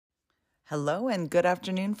Hello and good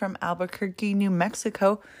afternoon from Albuquerque, New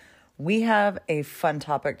Mexico. We have a fun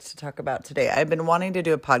topic to talk about today. I've been wanting to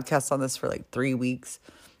do a podcast on this for like 3 weeks.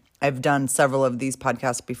 I've done several of these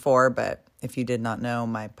podcasts before, but if you did not know,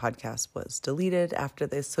 my podcast was deleted after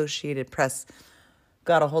the Associated Press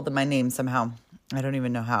got a hold of my name somehow. I don't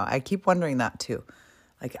even know how. I keep wondering that too.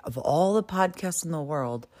 Like, of all the podcasts in the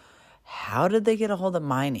world, how did they get a hold of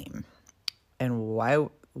my name? And why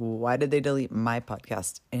did they delete my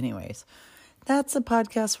podcast anyways? That's a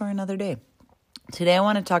podcast for another day. Today I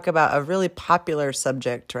want to talk about a really popular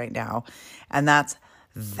subject right now, and that's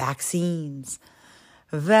vaccines.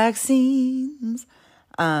 Vaccines.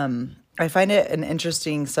 I find it an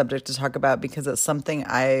interesting subject to talk about because it's something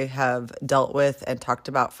I have dealt with and talked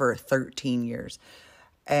about for 13 years.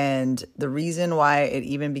 And the reason why it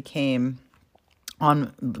even became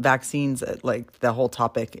on vaccines, like the whole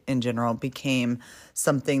topic in general, became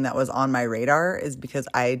something that was on my radar is because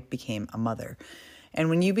I became a mother. And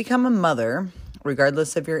when you become a mother,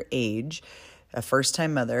 regardless of your age, a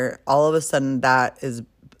first-time mother, all of a sudden that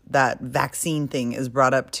vaccine thing is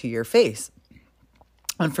brought up to your face.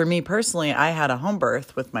 And for me personally, I had a home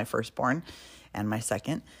birth with my firstborn and my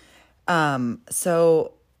second.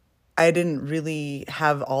 So I didn't really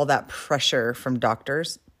have all that pressure from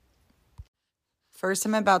doctors. First,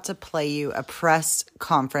 I'm about to play you a press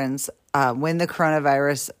conference when the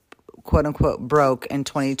coronavirus, quote unquote, broke in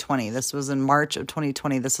 2020. This was in March of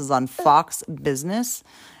 2020. This is on Fox Business.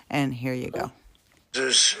 And here you go.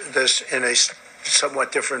 This in a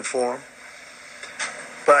somewhat different form.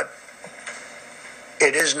 But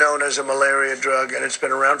it is known as a malaria drug, and it's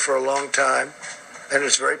been around for a long time, and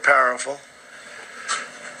it's very powerful.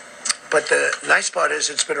 But the nice part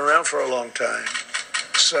is it's been around for a long time.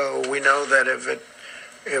 So we know that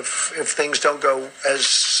if things don't go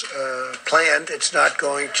as planned, it's not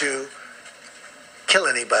going to kill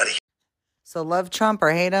anybody. So love Trump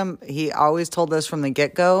or hate him, he always told us from the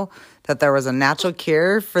get-go that there was a natural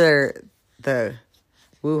cure for the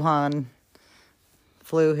Wuhan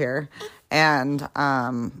flu here. And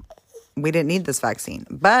we didn't need this vaccine.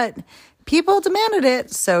 But people demanded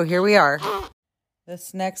it, so here we are.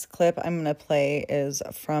 This next clip I'm going to play is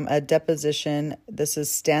from a deposition. This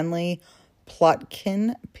is Stanley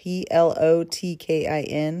Plotkin,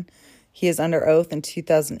 Plotkin. He is under oath in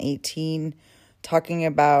 2018, talking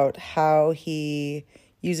about how he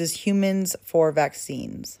uses humans for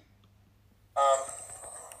vaccines. Have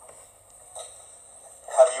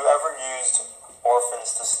you ever used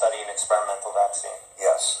orphans to study an experimental vaccine?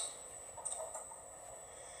 Yes.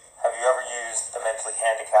 Have you ever used the mentally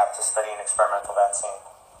handicapped to study an experimental vaccine?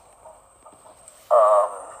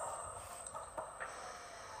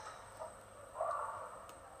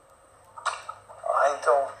 I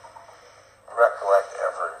don't recollect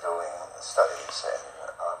ever doing studies in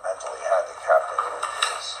mentally handicapped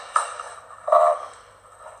individuals.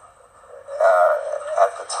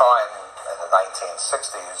 At the time, in the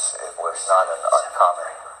 1960s, it was not an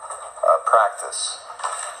uncommon practice.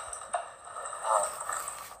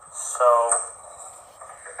 So,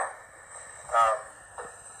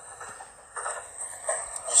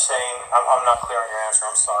 you're saying, I'm not clear on your answer,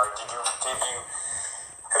 I'm sorry.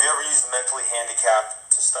 Have you ever used mentally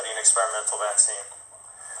handicapped to study an experimental vaccine?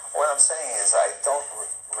 What I'm saying is I don't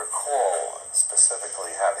recall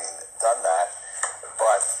specifically having done that,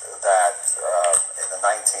 but that in the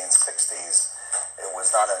 1960s it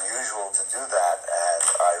was not unusual to do that, and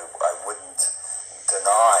I wouldn't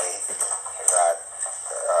deny that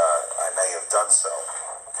I may have done so.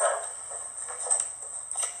 Okay.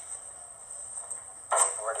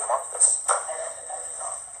 I've already marked this.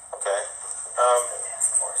 Okay. I'm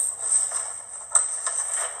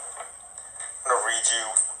going to read you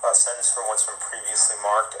a sentence from what's been previously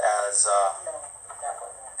marked as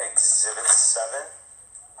Exhibit 7.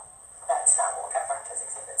 That's not what got marked as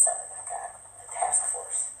Exhibit 7. That got the task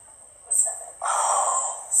force was 7.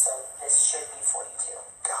 Oh, So this should be 42.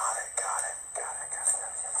 got it.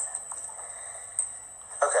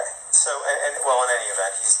 Okay. So, and well, in any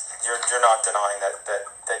event, you're not denying that you.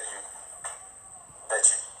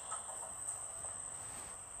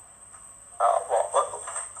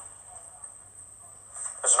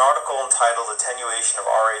 There's an article entitled "Attenuation of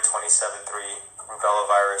RA27.3 Rubella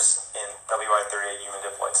Virus in WI38 Human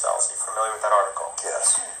Diploid Cells." Are you familiar with that article?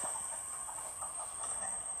 Yes.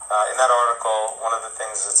 In that article, one of the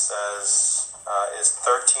things it says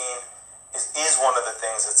is one of the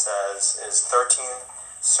things it says is 13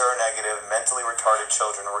 seronegative mentally retarded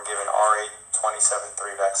children were given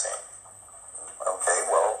RA27.3 vaccine. Okay,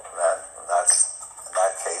 well, that's in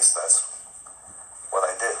that case, that's what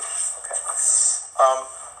I did. Okay.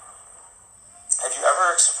 Have you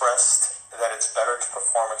ever expressed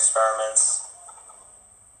experiments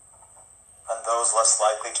on those less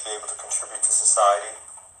likely to be able to contribute to society,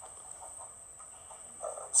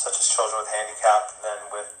 such as children with handicap, than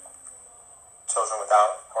with children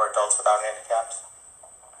without or adults without handicaps?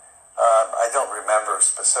 I don't remember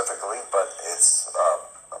specifically, but it's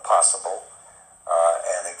possible.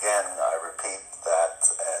 And again, I repeat that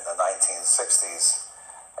in the 1960s,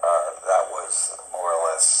 that was more or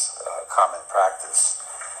less common practice.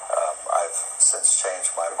 I've since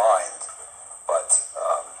changed my mind, but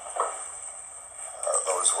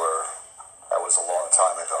that was a long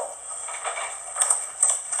time ago.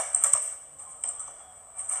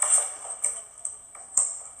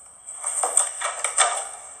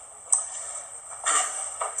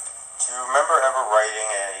 Do you remember ever writing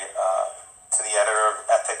to the editor of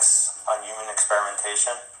Ethics on Human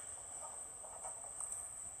Experimentation?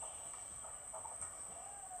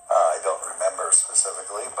 I don't remember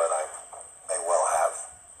specifically, but I may well have.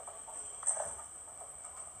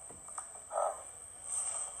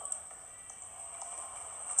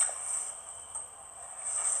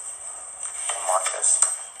 Marcus.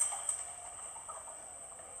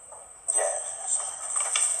 Yeah.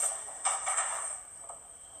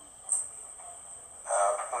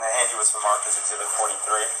 I'm going to hand you what's marked as Exhibit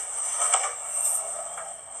 43.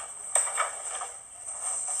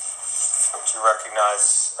 Do you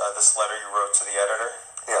recognize this letter you wrote to the editor?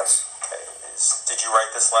 Yes. Okay. Did you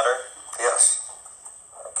write this letter? Yes.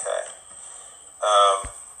 Okay.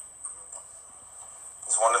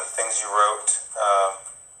 It's one of the things you wrote.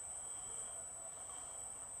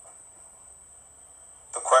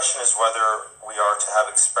 The question is whether we are to have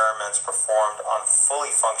experiments performed on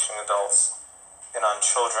fully functioning adults and on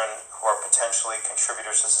children who are potentially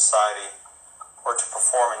contributors to society, or to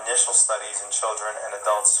perform initial studies in children and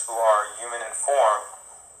adults who are human in form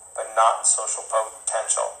but not in social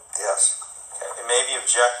potential. Yes. Okay. It may be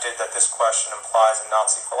objected that this question implies a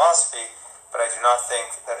Nazi philosophy, but I do not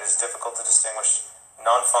think that it is difficult to distinguish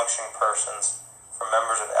non-functioning persons from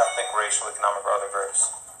members of ethnic, racial, economic, or other groups.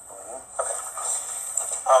 Okay.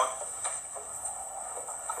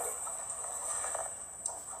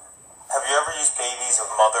 Have you ever used babies of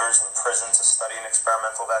mothers in prison to study an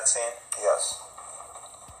experimental vaccine? Yes.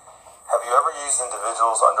 Have you ever used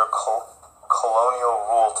individuals under colonial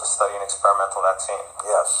rule to study an experimental vaccine?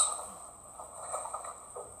 Yes.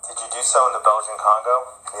 Did you do so in the Belgian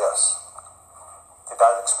Congo? Yes. Did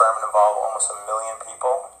that experiment involve almost 1 million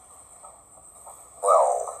people?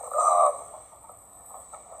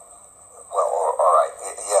 All right.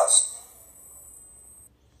 Yes.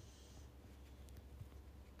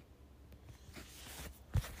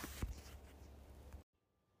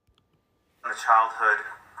 The childhood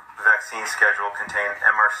vaccine schedule contained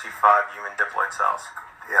MRC5 human diploid cells.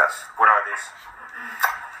 Yes. What are these?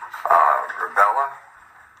 Rubella,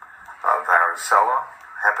 varicella,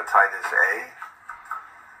 hepatitis A.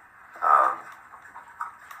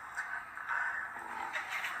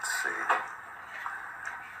 Let's see.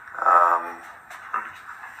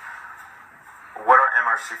 What are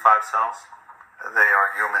MRC5 cells? They are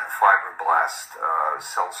human fibroblast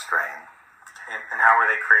cell strain. And how were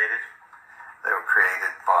they created? They were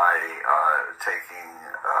created by taking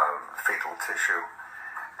fetal tissue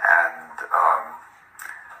and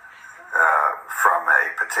from a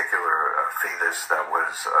particular fetus that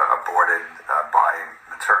was aborted by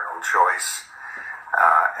maternal choice,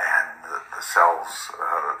 and the cells,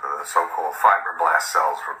 the so-called fibroblast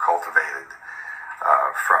cells, were cultivated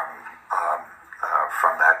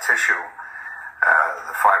from that tissue.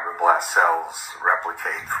 The fibroblast cells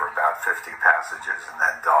replicate for about 50 passages and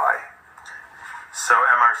then die. So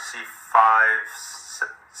MRC5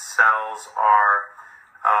 cells are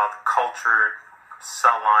cultured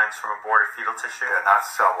cell lines from aborted fetal tissue? They're not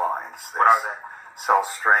cell lines. What are they? Cell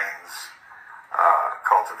strains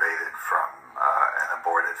cultivated from an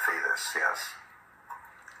aborted fetus, yes.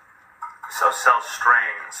 So cell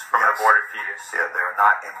strains from an Yes. aborted fetus? Yeah, they're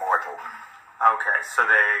not immortal. Okay, so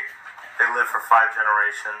they live for 5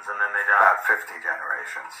 generations and then they die? About 50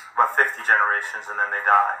 generations. About 50 generations and then they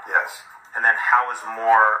die? Yes. And then how is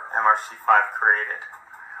more MRC5 created?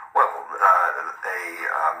 Well,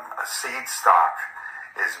 a seed stock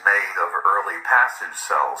is made of early passage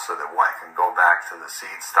cells so that one can go back to the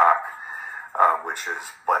seed stock, which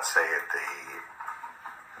is, let's say, at the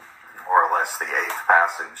more or less the 8th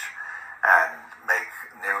passage, and make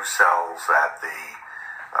new cells at the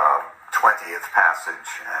 20th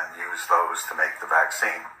passage and use those to make the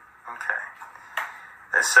vaccine. Okay.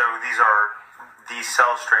 And so these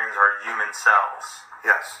cell strains are human cells?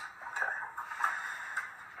 Yes. Okay.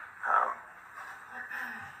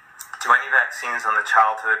 Do you many vaccines on the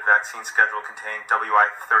childhood vaccine schedule contain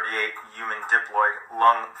WI38 human diploid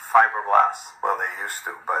lung fibroblasts. Well, they used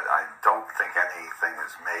to, but I don't think anything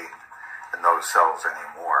is made in those cells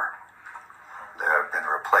anymore. They have been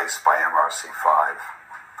replaced by MRC5.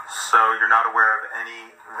 So you're not aware of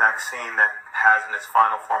any vaccine that has in its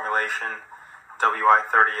final formulation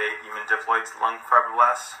WI38 human diploid lung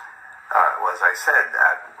fibroblasts? Well, as I said,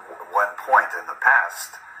 at one point in the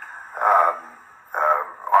past,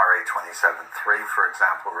 RA273, for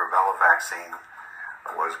example, rubella vaccine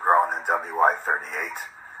was grown in WI38,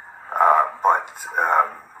 but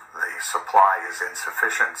the supply is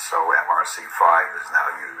insufficient, so MRC5 is now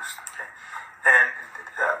used. Okay. And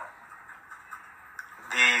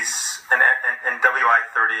and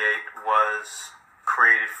WI38 was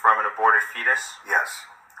created from an aborted fetus? Yes.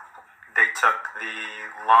 They took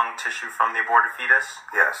the lung tissue from the aborted fetus?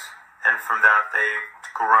 Yes. And from that they've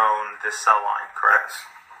grown this cell line, correct? Yes.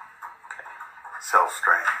 Okay. Cell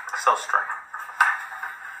strain. Cell strain.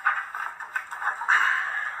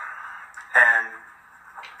 And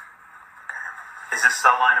is this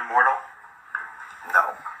cell line immortal?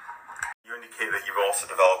 No. You indicated that you've also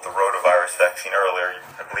developed the rotavirus vaccine earlier.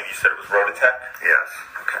 I believe you said it was Rototech? Yes.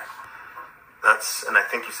 Okay. And I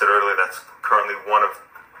think you said earlier that's currently one of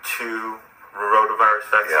 2 rotavirus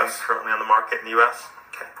vaccines currently on the market in the U.S.?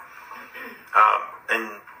 Okay.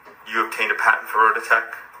 And you obtained a patent for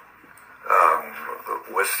Rototech?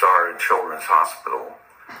 Wistar and Children's Hospital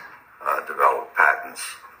developed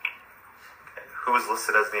patents. Okay. Who was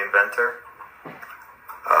listed as the inventor?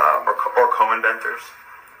 Or co-inventors?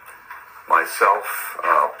 Myself,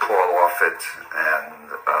 Paul Offit,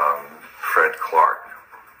 and Fred Clark.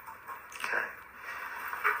 Okay.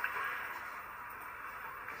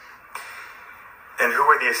 And who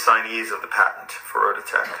were the assignees of the patent for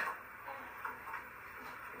Rototech?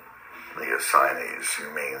 The assignees, you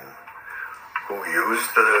mean who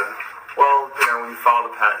used the... Well, when you file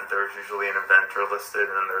the patent, there's usually an inventor listed,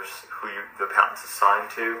 and then there's who the patent's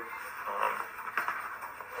assigned to.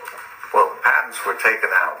 Well, the patents were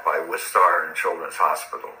taken out by Wistar and Children's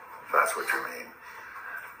Hospital, if that's what you mean.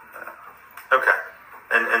 Okay.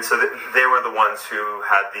 And so they were the ones who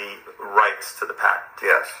had the rights to the patent?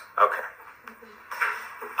 Yes. Okay.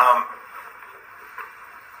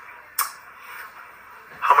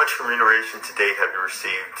 How much remuneration to date have you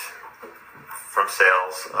received from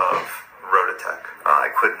sales of Rototech? I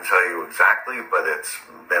couldn't tell you exactly, but it's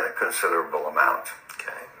been a considerable amount.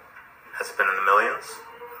 Okay. Has it been in the millions?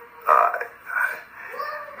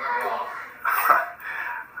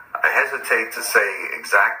 I hesitate to say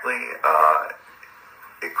exactly.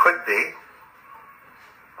 It could be,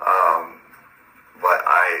 but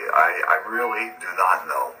I really do not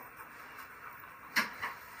know.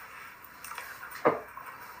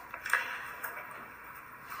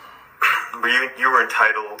 You were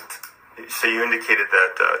entitled. So you indicated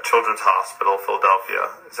that Children's Hospital, Philadelphia,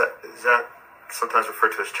 is that sometimes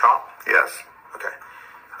referred to as CHOP? Yes. Okay.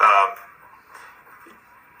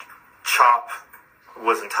 CHOP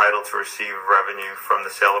was entitled to receive revenue from the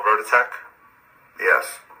sale of Rototech?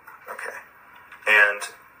 Yes. Okay. And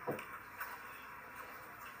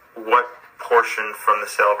what portion from the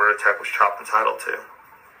sale of Rototech was CHOP entitled to?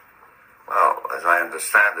 Well, as I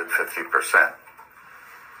understand it, 50%.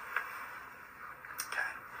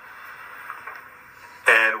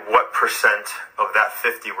 And what percent of that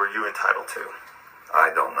 50 were you entitled to? I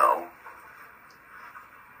don't know.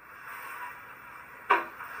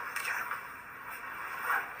 Okay.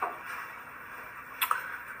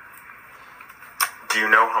 Do you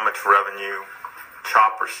know how much revenue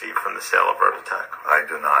CHOP received from the sale of Rototech? I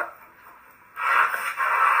do not.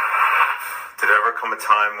 Did there ever come a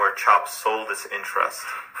time where CHOP sold its interest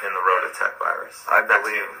in the Rototech virus? I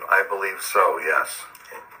believe so, yes.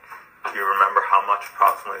 Okay. Do you remember how much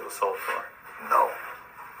approximately it was sold for? No.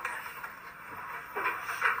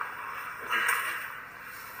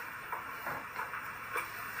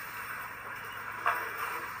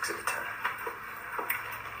 Exhibit 10.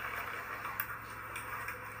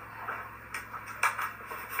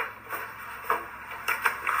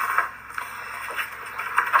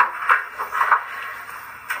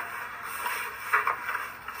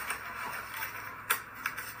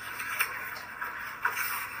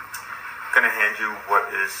 I'm going to hand you what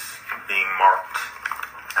is being marked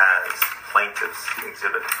as Plaintiff's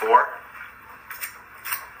Exhibit 4.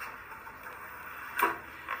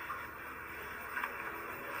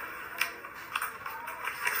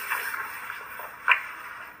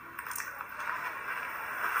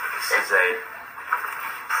 This is a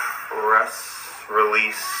press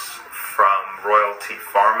release from Royalty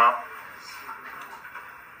Pharma.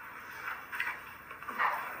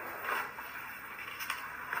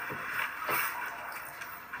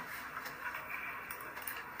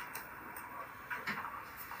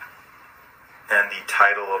 And the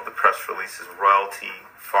title of the press release is Royalty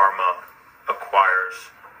Pharma Acquires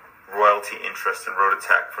Royalty Interest in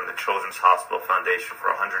Rototech from the Children's Hospital Foundation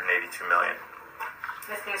for $182 million.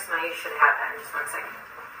 Ms. Newsma, you should have that in just 1 second.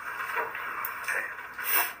 Okay.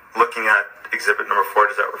 Looking at exhibit number 4,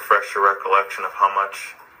 does that refresh your recollection of how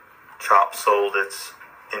much CHOP sold its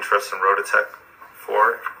interest in Rototech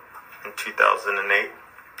for in 2008?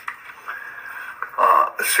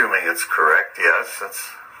 Assuming it's correct, yes.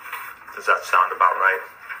 Does that sound about right?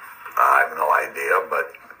 I have no idea,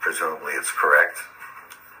 but presumably it's correct.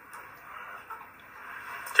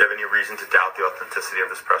 Do you have any reason to doubt the authenticity of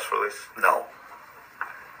this press release? No.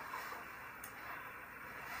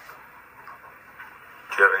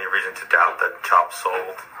 Do you have any reason to doubt that CHOP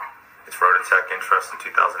sold its Rototech interest in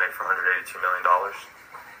 2008 for $182 million?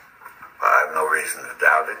 I have no reason to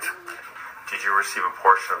doubt it. Did you receive a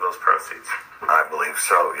portion of those proceeds? I believe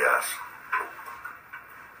so, yes.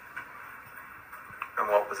 And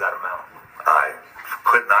what was that amount? I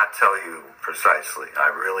could not tell you precisely. I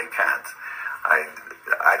really can't.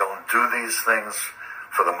 I don't do these things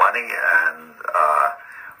for the money, and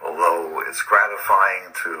although it's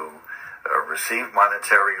gratifying to receive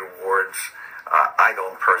monetary awards, I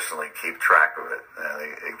don't personally keep track of it.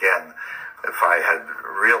 And again, if I had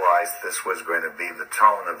realized this was going to be the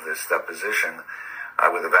tone of this deposition, I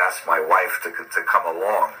would have asked my wife to come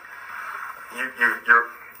along.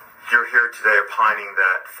 You're here today opining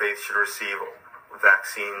that Faith should receive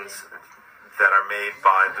vaccines that are made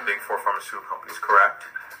by the big 4 pharmaceutical companies, correct?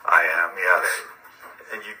 I am, yes.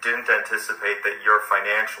 Okay. And you didn't anticipate that your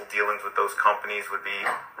financial dealings with those companies would be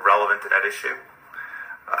relevant to that issue?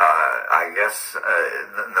 I guess,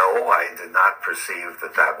 no, I did not perceive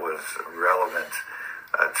that was relevant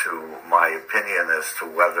to my opinion as to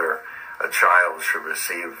whether a child should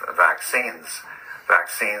receive vaccines.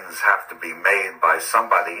 Vaccines have to be made by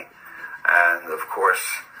somebody, and of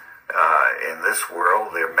course, in this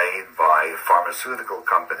world, they're made by pharmaceutical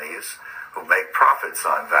companies who make profits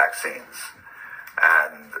on vaccines.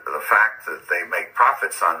 And the fact that they make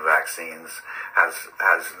profits on vaccines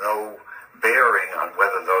has no bearing on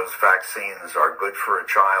whether those vaccines are good for a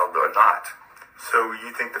child or not. So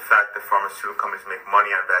you think the fact that pharmaceutical companies make money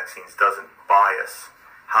on vaccines doesn't bias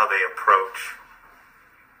how they approach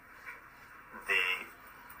the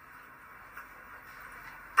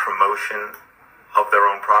promotion of their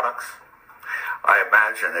own products? I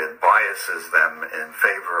imagine it biases them in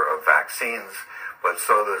favor of vaccines, but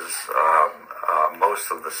so does most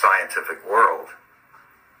of the scientific world.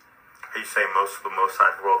 Are you saying most of the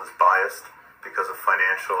scientific world is biased because of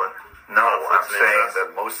financial and No, I'm saying interest?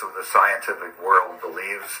 that most of the scientific world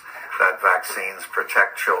believes that vaccines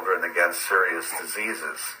protect children against serious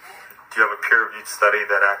diseases. Do you have a peer-reviewed study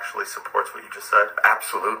that actually supports what you just said?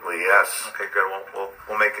 Absolutely, yes. Okay, good.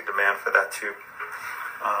 We'll make a demand for that too.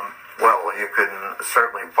 Well, you can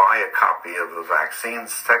certainly buy a copy of the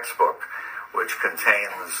vaccines textbook, which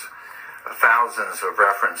contains thousands of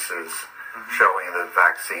references showing that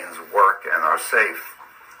vaccines work and are safe.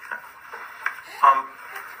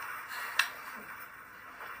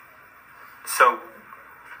 So,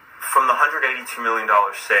 from the $182 million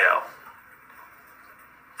sale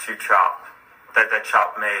to CHOP, that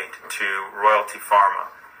CHOP made to Royalty Pharma,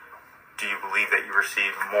 do you believe that you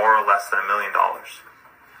received more or less than $1 million?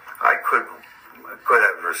 I could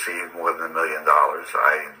have received more than $1 million.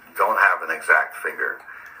 I don't have an exact figure.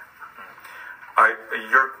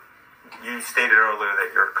 You stated earlier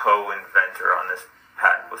that your co-inventor on this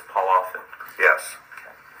patent was Paul Offit. Yes.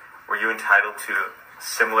 Okay. Were you entitled to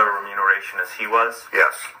similar remuneration as he was?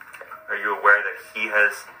 Yes. Okay. Are you aware that he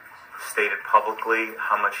has stated publicly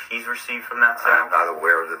how much he's received from that sale? I'm not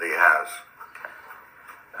aware that he has.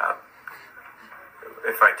 Okay.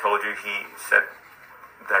 If I told you he said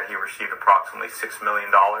that he received approximately $6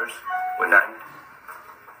 million,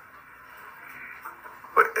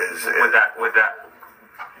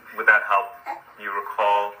 would that help you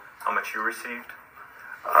recall how much you received?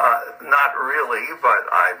 Not really, but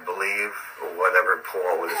I believe whatever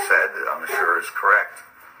Paul has said, I'm sure is correct.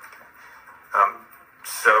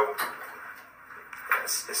 So,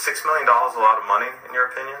 is $6 million a lot of money, in your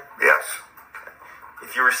opinion? Yes.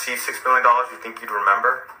 If you received $6 million, you think you'd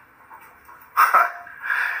remember?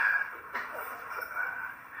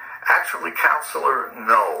 Actually, Counselor,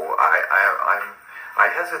 no. I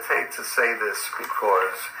hesitate to say this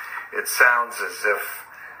because it sounds as if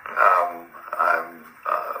I'm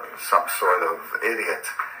some sort of idiot,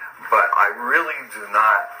 but I really do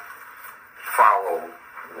not follow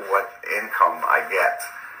what income I get.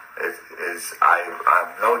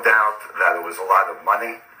 I've no doubt that it was a lot of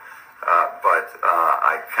money, but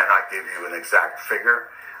I cannot give you an exact figure.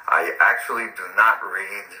 I actually do not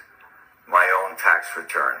read my own tax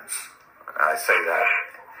returns. I say that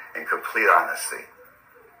in complete honesty.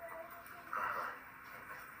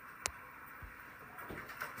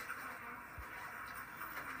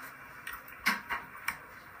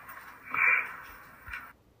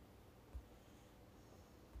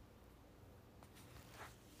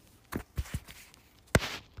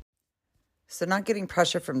 So not getting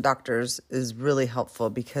pressure from doctors is really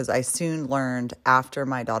helpful because I soon learned after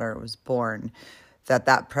my daughter was born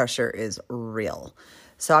that pressure is real.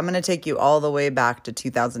 So I'm going to take you all the way back to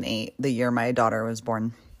 2008, the year my daughter was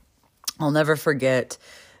born. I'll never forget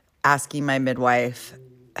asking my midwife,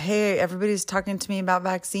 hey, everybody's talking to me about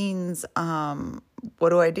vaccines. What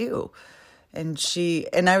do I do? And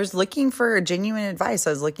I was looking for genuine advice.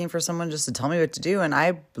 I was looking for someone just to tell me what to do. And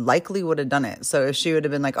I likely would have done it. So if she would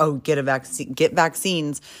have been like, oh, get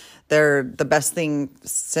vaccines. They're the best thing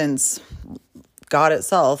since God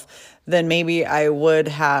itself. Then maybe I would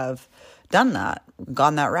have done that,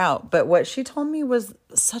 gone that route. But what she told me was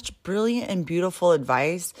such brilliant and beautiful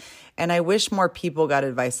advice. And I wish more people got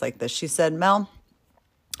advice like this. She said, Mel,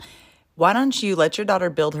 why don't you let your daughter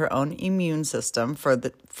build her own immune system for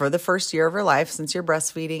the first year of her life, since you're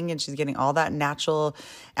breastfeeding and she's getting all that natural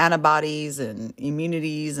antibodies and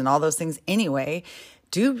immunities and all those things anyway.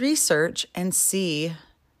 Do research and see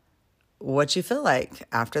what you feel like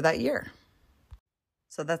after that year.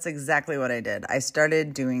 So that's exactly what I did. I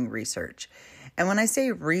started doing research. And when I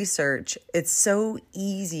say research, it's so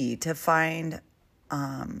easy to find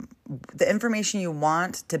the information you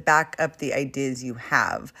want to back up the ideas you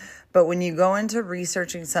have. But when you go into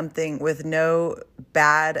researching something with no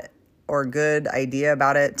bad or good idea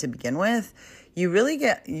about it to begin with, you really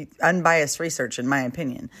get unbiased research, in my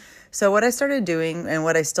opinion. So what I started doing, and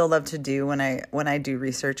what I still love to do when I do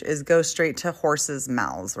research, is go straight to horses'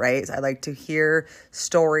 mouths, right? I like to hear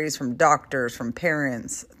stories from doctors, from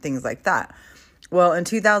parents, things like that. Well, in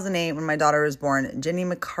 2008, when my daughter was born, Jenny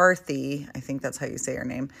McCarthy, I think that's how you say her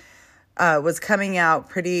name, was coming out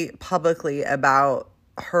pretty publicly about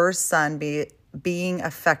her son being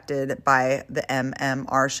affected by the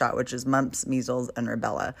MMR shot, which is mumps, measles, and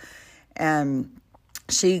rubella. And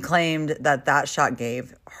she claimed that shot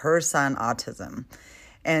gave her son autism.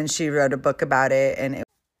 And she wrote a book about it,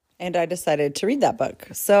 and I decided to read that book.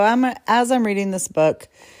 So as I'm reading this book,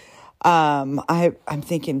 I'm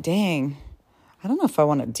thinking, dang, I don't know if I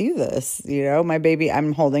want to do this. You know, my baby,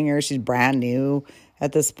 I'm holding her. She's brand new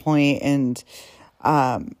at this point. And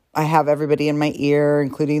I have everybody in my ear,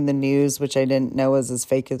 including the news, which I didn't know was as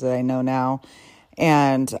fake as I know now.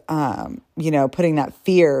 And, putting that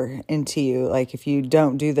fear into you, like if you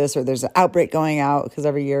don't do this or there's an outbreak going out, because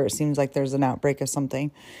every year it seems like there's an outbreak of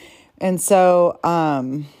something. And so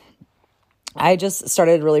I just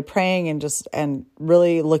started really praying and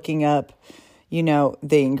really looking up,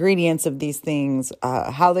 the ingredients of these things,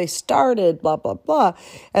 how they started, blah, blah, blah.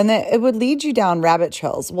 And that it would lead you down rabbit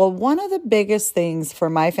trails. Well, one of the biggest things for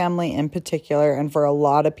my family in particular, and for a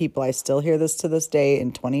lot of people, I still hear this to this day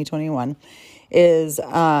in 2021, is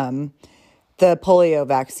the polio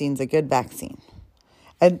vaccine's a good vaccine.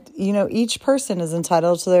 And, each person is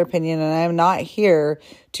entitled to their opinion, and I'm not here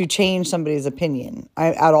to change somebody's opinion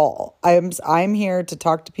at all. I'm here to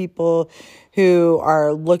talk to people who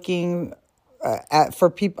are looking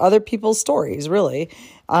for other people's stories, really,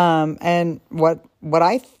 and what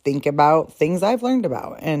I think about things I've learned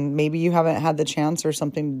about, and maybe you haven't had the chance or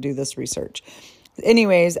something to do this research.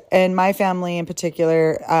 Anyways, in my family in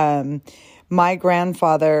particular, my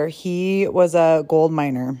grandfather, he was a gold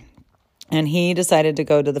miner, and he decided to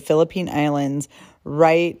go to the Philippine Islands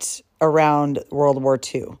right around World War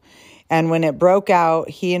II. And when it broke out,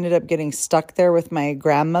 he ended up getting stuck there with my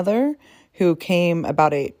grandmother, who came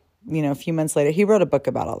about a few months later. He wrote a book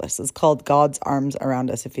about all this. It's called God's Arms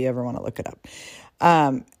Around Us, if you ever want to look it up.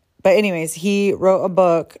 But anyways, he wrote a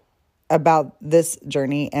book about this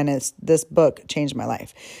journey, and this book changed my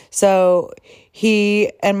life. So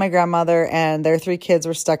he and my grandmother and their 3 kids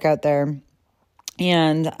were stuck out there,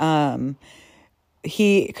 and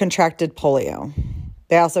he contracted polio.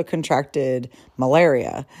 They also contracted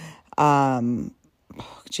malaria. A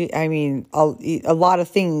lot of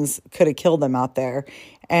things could have killed them out there.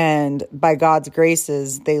 And by God's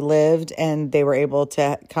graces, they lived, and they were able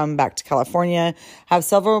to come back to California, have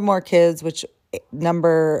several more kids, which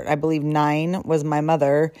number, I believe 9 was my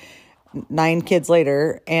mother, 9 kids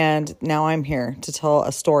later. And now I'm here to tell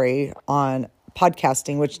a story on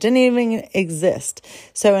podcasting, which didn't even exist.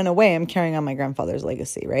 So in a way, I'm carrying on my grandfather's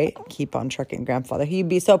legacy, right? Keep on trucking grandfather. He'd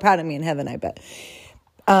be so proud of me in heaven, I bet.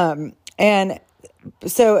 And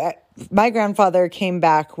so my grandfather came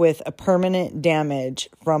back with a permanent damage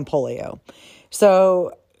from polio.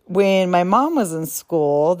 So when my mom was in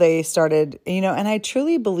school, they started, and I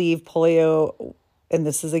truly believe polio, and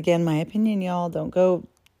this is again my opinion, y'all, don't go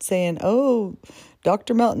saying, oh,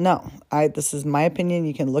 Dr. Mel. No, this is my opinion.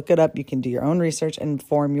 You can look it up. You can do your own research and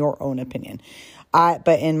form your own opinion.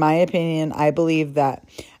 But in my opinion, I believe that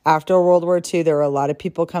after World War II, there were a lot of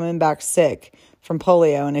people coming back sick from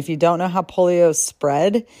polio. And if you don't know how polio is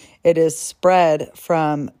spread, it is spread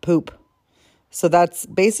from poop. So that's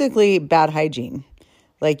basically bad hygiene.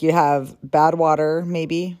 Like you have bad water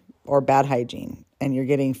maybe, or bad hygiene, and you're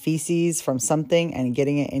getting feces from something and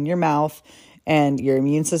getting it in your mouth, and your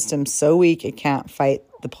immune system's so weak it can't fight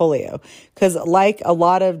the polio. Because like a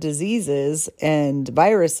lot of diseases and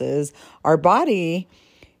viruses, our body,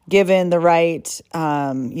 given the right,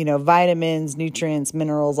 vitamins, nutrients,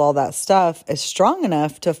 minerals, all that stuff, is strong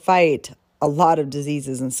enough to fight a lot of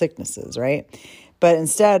diseases and sicknesses, right? But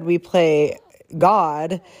instead we play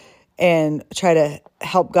God and try to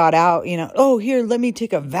help God out, oh, here, let me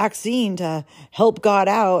take a vaccine to help God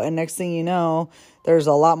out. And next thing you know, there's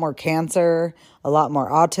a lot more cancer, a lot more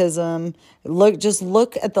autism.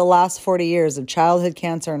 Look at the last 40 years of childhood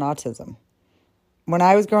cancer and autism. When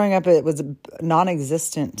I was growing up, it was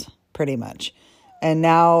non-existent pretty much. And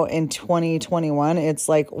now in 2021, it's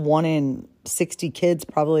like 1 in 60 kids,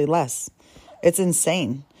 probably less. It's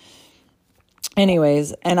insane.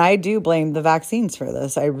 Anyways, and I do blame the vaccines for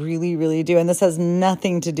this. I really, really do. And this has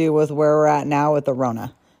nothing to do with where we're at now with the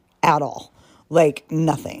Rona at all. Like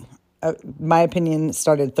nothing. My opinion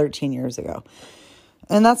started 13 years ago.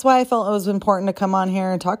 And that's why I felt it was important to come on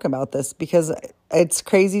here and talk about this, because it's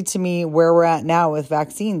crazy to me where we're at now with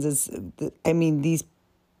vaccines.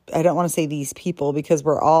 I don't want to say these people, because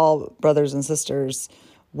we're all brothers and sisters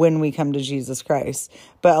when we come to Jesus Christ.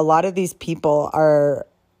 But a lot of these people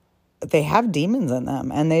they have demons in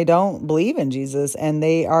them and they don't believe in Jesus, and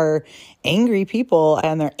they are angry people,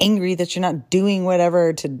 and they're angry that you're not doing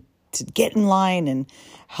whatever to get in line. And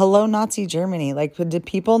hello, Nazi Germany. Like, did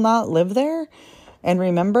people not live there and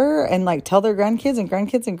remember and like tell their grandkids and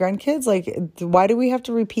grandkids and grandkids? Like, why do we have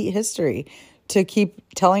to repeat history to keep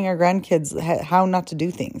telling our grandkids how not to do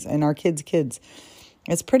things and our kids' kids?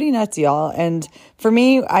 It's pretty nuts, y'all. And for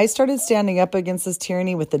me, I started standing up against this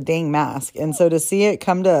tyranny with the dang mask. And so to see it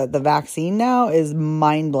come to the vaccine now is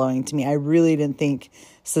mind-blowing to me. I really didn't think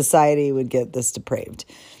society would get this depraved.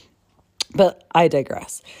 But I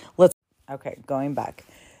digress. Going back.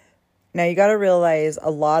 Now, you got to realize a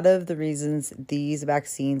lot of the reasons these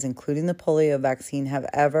vaccines, including the polio vaccine, have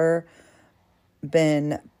ever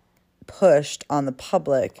been pushed on the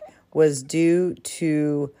public was due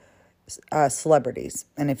to celebrities.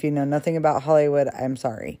 And if you know nothing about Hollywood, I'm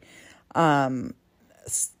sorry.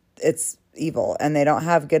 It's evil, and they don't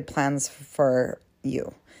have good plans for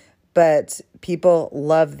you. But people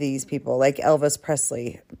love these people. Like Elvis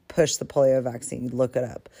Presley pushed the polio vaccine. Look it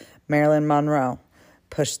up. Marilyn Monroe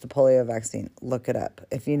pushed the polio vaccine. Look it up.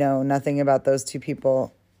 If you know nothing about those two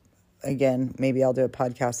people, again, maybe I'll do a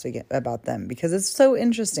podcast again about them, because it's so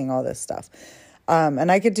interesting, all this stuff.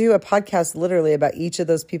 And I could do a podcast literally about each of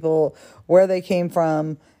those people, where they came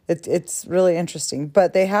from. It's really interesting.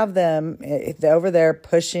 But they have them over there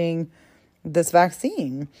pushing this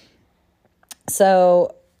vaccine.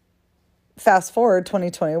 So fast forward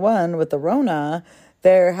 2021 with the Rona,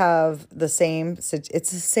 they have it's the same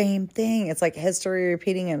thing. It's like history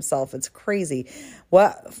repeating itself. It's crazy.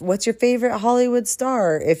 What's your favorite Hollywood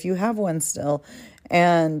star, if you have one still?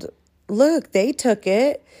 And look, they took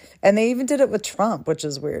it. And they even did it with Trump, which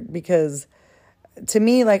is weird, because to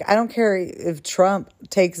me, like, I don't care if Trump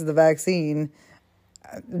takes the vaccine,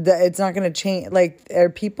 it's not going to change. Like,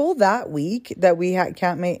 are people that weak that we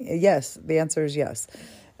can't make? Yes, the answer is yes.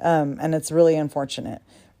 And it's really unfortunate,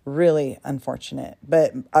 really unfortunate.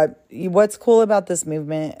 But what's cool about this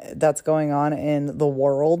movement that's going on in the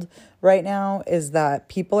world right now is that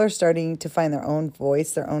people are starting to find their own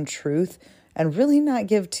voice, their own truth, and really not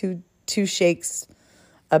give two shakes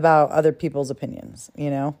about other people's opinions.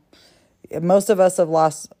 Most of us have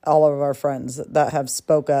lost all of our friends that have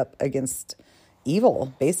spoke up against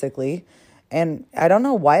evil, basically. And I don't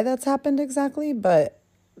know why that's happened exactly, but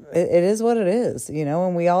it is what it is,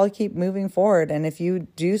 and we all keep moving forward. And if you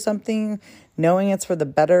do something knowing it's for the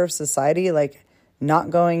better of society, like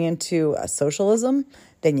not going into a socialism,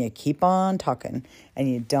 then you keep on talking and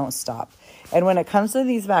you don't stop. And when it comes to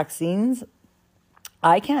these vaccines,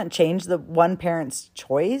 I can't change the one parent's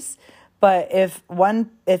choice, but if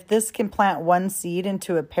this can plant one seed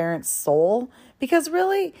into a parent's soul, because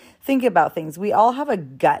really think about things. We all have a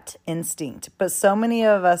gut instinct, but so many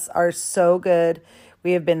of us are so good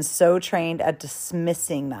We have been so trained at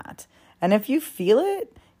dismissing that. And if you feel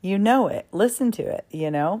it, you know it. Listen to it, you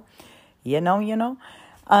know.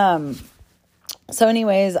 So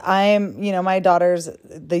anyways, my daughter's,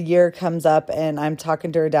 the year comes up and I'm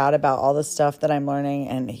talking to her dad about all the stuff that I'm learning.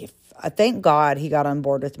 And I thank God he got on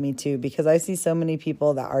board with me too, because I see so many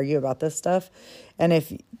people that argue about this stuff. And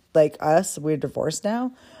if, like us, we're divorced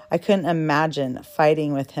now, I couldn't imagine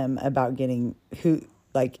fighting with him about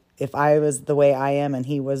if I was the way I am and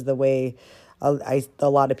he was the way a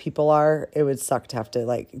lot of people are, it would suck to have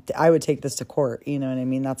to, I would take this to court. You know what I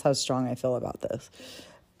mean? That's how strong I feel about this.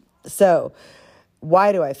 So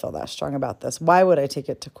why do I feel that strong about this? Why would I take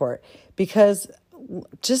it to court? Because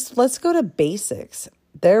just let's go to basics.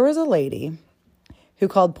 There was a lady who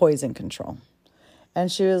called poison control.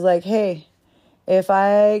 And she was like, hey, if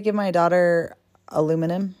I give my daughter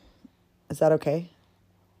aluminum, is that okay?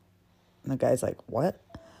 And the guy's like, what?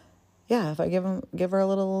 Yeah, if I give her a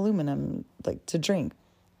little aluminum, to drink.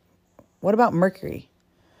 What about mercury?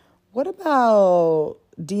 What about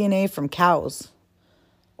DNA from cows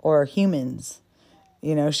or humans?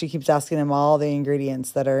 She keeps asking him all the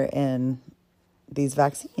ingredients that are in these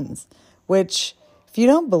vaccines, which, if you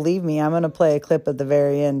don't believe me, I'm going to play a clip at the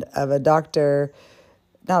very end of a doctor,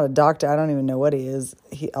 not a doctor, I don't even know what he is.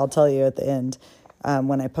 I'll tell you at the end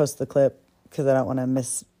when I post the clip, because I don't want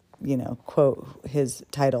to quote his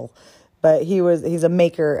title. But he's a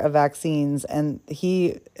maker of vaccines, and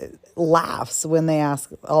he laughs when they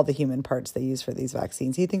ask all the human parts they use for these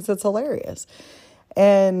vaccines. He thinks it's hilarious.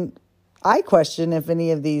 And I question if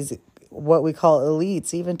any of these, what we call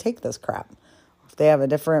elites, even take this crap. If they have a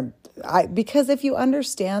different, because if you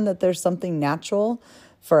understand that there's something natural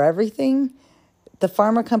for everything, the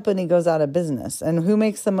pharma company goes out of business. And who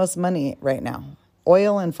makes the most money right now?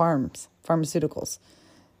 Oil and pharmaceuticals.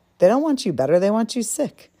 They don't want you better. They want you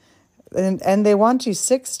sick. And they want you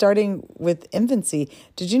sick starting with infancy.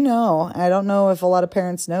 Did you know, I don't know if a lot of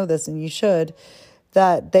parents know this, and you should,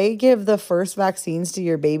 that they give the first vaccines to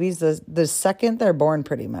your babies the second they're born,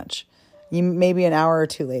 pretty much. Maybe an hour or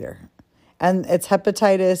two later. And it's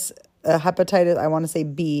hepatitis, I want to say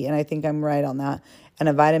B, and I think I'm right on that, and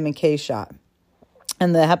a vitamin K shot.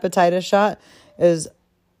 And the hepatitis shot is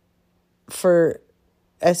for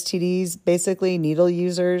STDs, basically needle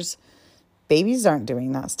users. Babies aren't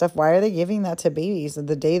doing that stuff. Why are they giving that to babies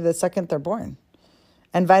the second they're born?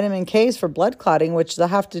 And vitamin K is for blood clotting, which they'll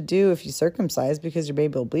have to do if you circumcise, because your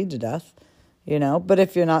baby will bleed to death, But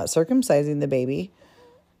if you're not circumcising the baby,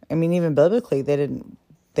 even biblically,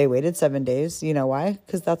 they waited 7 days. You know why?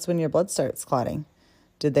 Because that's when your blood starts clotting.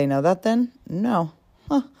 Did they know that then? No.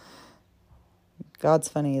 Huh. God's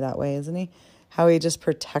funny that way, isn't he? How he just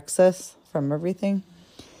protects us from everything.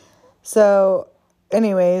 So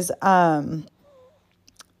anyways,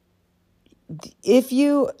 if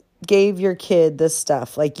you gave your kid this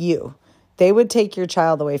stuff, they would take your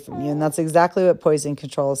child away from you. And that's exactly what poison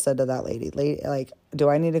control said to that lady. Do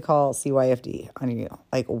I need to call CYFD on you?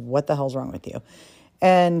 What the hell's wrong with you?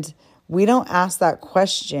 And we don't ask that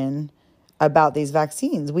question about these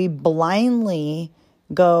vaccines. We blindly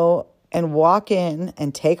go and walk in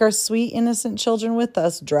and take our sweet, innocent children with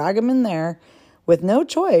us, drag them in there with no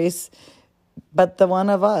choice but the one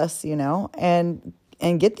of us, and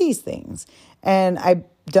get these things. And I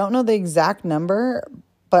don't know the exact number,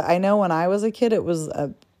 but I know when I was a kid, it was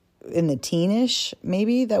in the teenish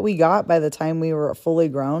maybe that we got by the time we were fully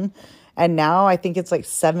grown. And now I think it's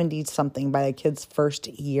 70 something by the kid's first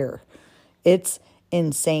year. It's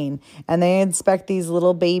insane. And they expect these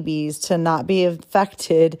little babies to not be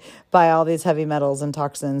affected by all these heavy metals and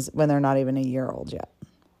toxins when they're not even a year old yet.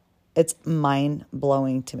 It's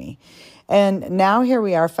mind-blowing to me. And now here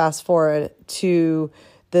we are, fast forward to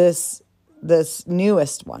this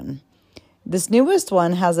newest one. This newest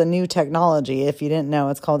one has a new technology. If you didn't know,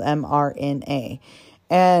 it's called mRNA.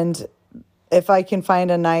 And if I can find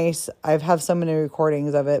I have so many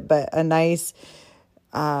recordings of it, but a nice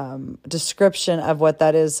description of what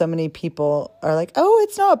that is. So many people are like, oh,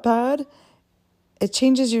 it's not bad. It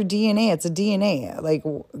changes your DNA. It's a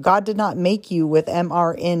DNA. God did not make you with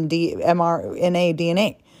mRNA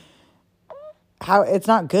DNA. It's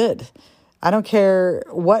not good. I don't care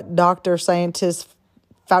what doctor, scientist,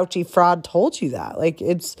 Fauci fraud told you that.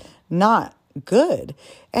 It's not good.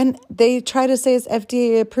 And they try to say it's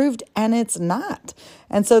FDA approved, and it's not.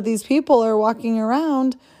 And so these people are walking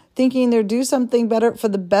around thinking they're do something better for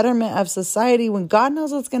the betterment of society when God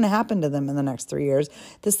knows what's going to happen to them in the next 3 years.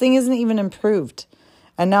 This thing isn't even improved.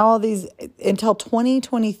 And now all these, until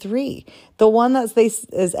 2023, the one that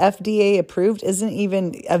is FDA approved isn't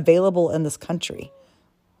even available in this country.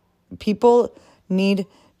 People need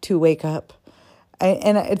to wake up.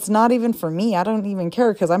 And it's not even for me. I don't even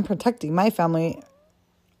care because I'm protecting my family,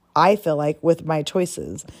 I feel like, with my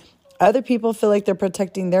choices. Other people feel like they're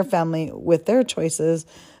protecting their family with their choices.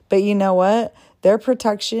 But you know what? Their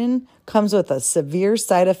protection comes with a severe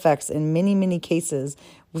side effects in many, many cases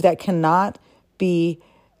that cannot be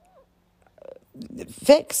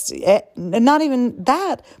fixed. Not even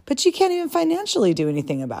that, but you can't even financially do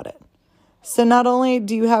anything about it. So not only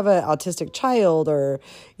do you have an autistic child, or,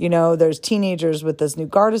 there's teenagers with this new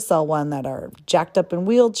Gardasil one that are jacked up in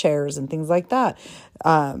wheelchairs and things like that.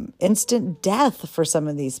 Instant death for some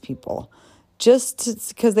of these people, just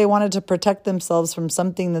because they wanted to protect themselves from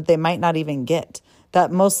something that they might not even get.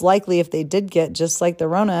 That most likely, if they did get, just like the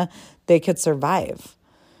Rona, they could survive.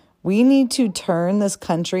 We need to turn this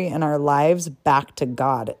country and our lives back to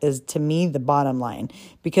God, is to me the bottom line.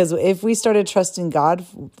 Because if we started trusting God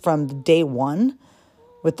from day one,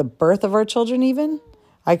 with the birth of our children even,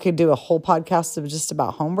 I could do a whole podcast of just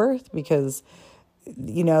about home birth, because,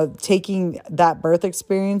 taking that birth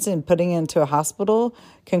experience and putting it into a hospital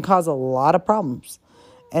can cause a lot of problems.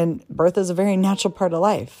 And birth is a very natural part of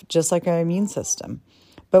life, just like our immune system.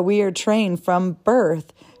 But we are trained from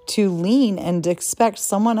birth to lean and to expect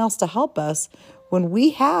someone else to help us when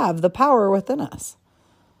we have the power within us.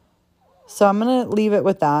 So I'm going to leave it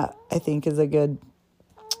with that. I think is a good,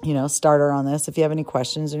 starter on this. If you have any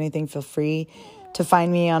questions or anything, feel free to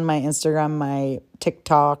find me on my Instagram, my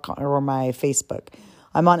TikTok, or my Facebook.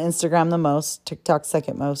 I'm on Instagram the most, TikTok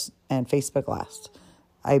second most, and Facebook last.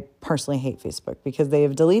 I personally hate Facebook because they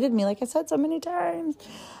have deleted me, like I said so many times.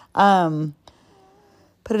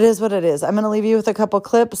 But it is what it is. I'm going to leave you with a couple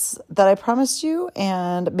clips that I promised you,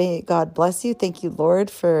 and may God bless you. Thank you,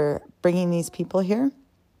 Lord, for bringing these people here.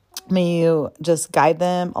 May you just guide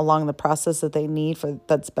them along the process that they need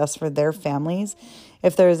that's best for their families.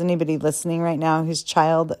 If there is anybody listening right now whose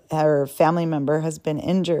child or family member has been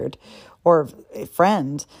injured, or a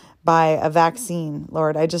friend, by a vaccine,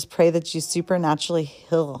 Lord, I just pray that you supernaturally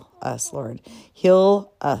heal us, Lord.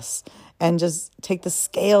 Heal us and just take the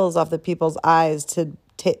scales off the people's eyes to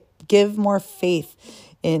give more faith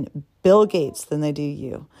in Bill Gates than they do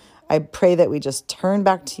you. I pray that we just turn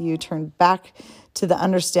back to you, turn back to the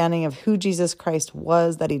understanding of who Jesus Christ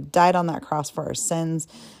was, that he died on that cross for our sins.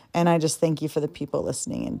 And I just thank you for the people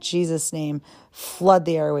listening. In Jesus' name, flood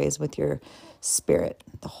the airways with your Spirit,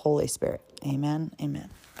 the Holy Spirit. Amen. Amen.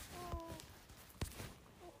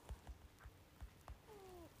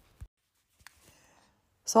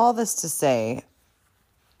 So all this to say,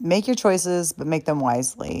 make your choices, but make them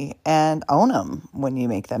wisely, and own them when you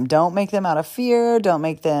make them. Don't make them out of fear. Don't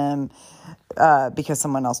make them because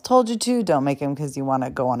someone else told you to. Don't make them because you want to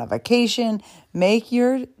go on a vacation. Make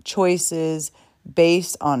your choices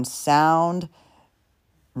based on sound,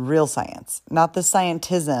 real science, not the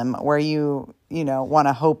scientism where you want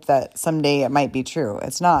to hope that someday it might be true.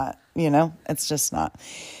 It's not, it's just not.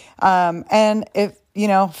 And if,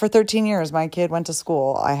 for 13 years, my kid went to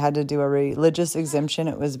school. I had to do a religious exemption.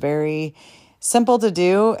 It was very simple to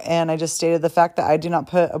do. And I just stated the fact that I do not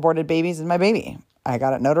put aborted babies in my baby. I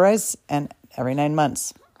got it notarized, and every 9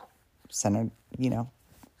 months, sent her,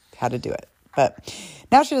 how to do it. But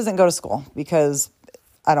now she doesn't go to school because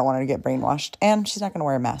I don't want her to get brainwashed, and she's not going to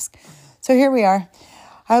wear a mask. So here we are.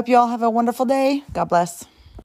 I hope you all have a wonderful day. God bless.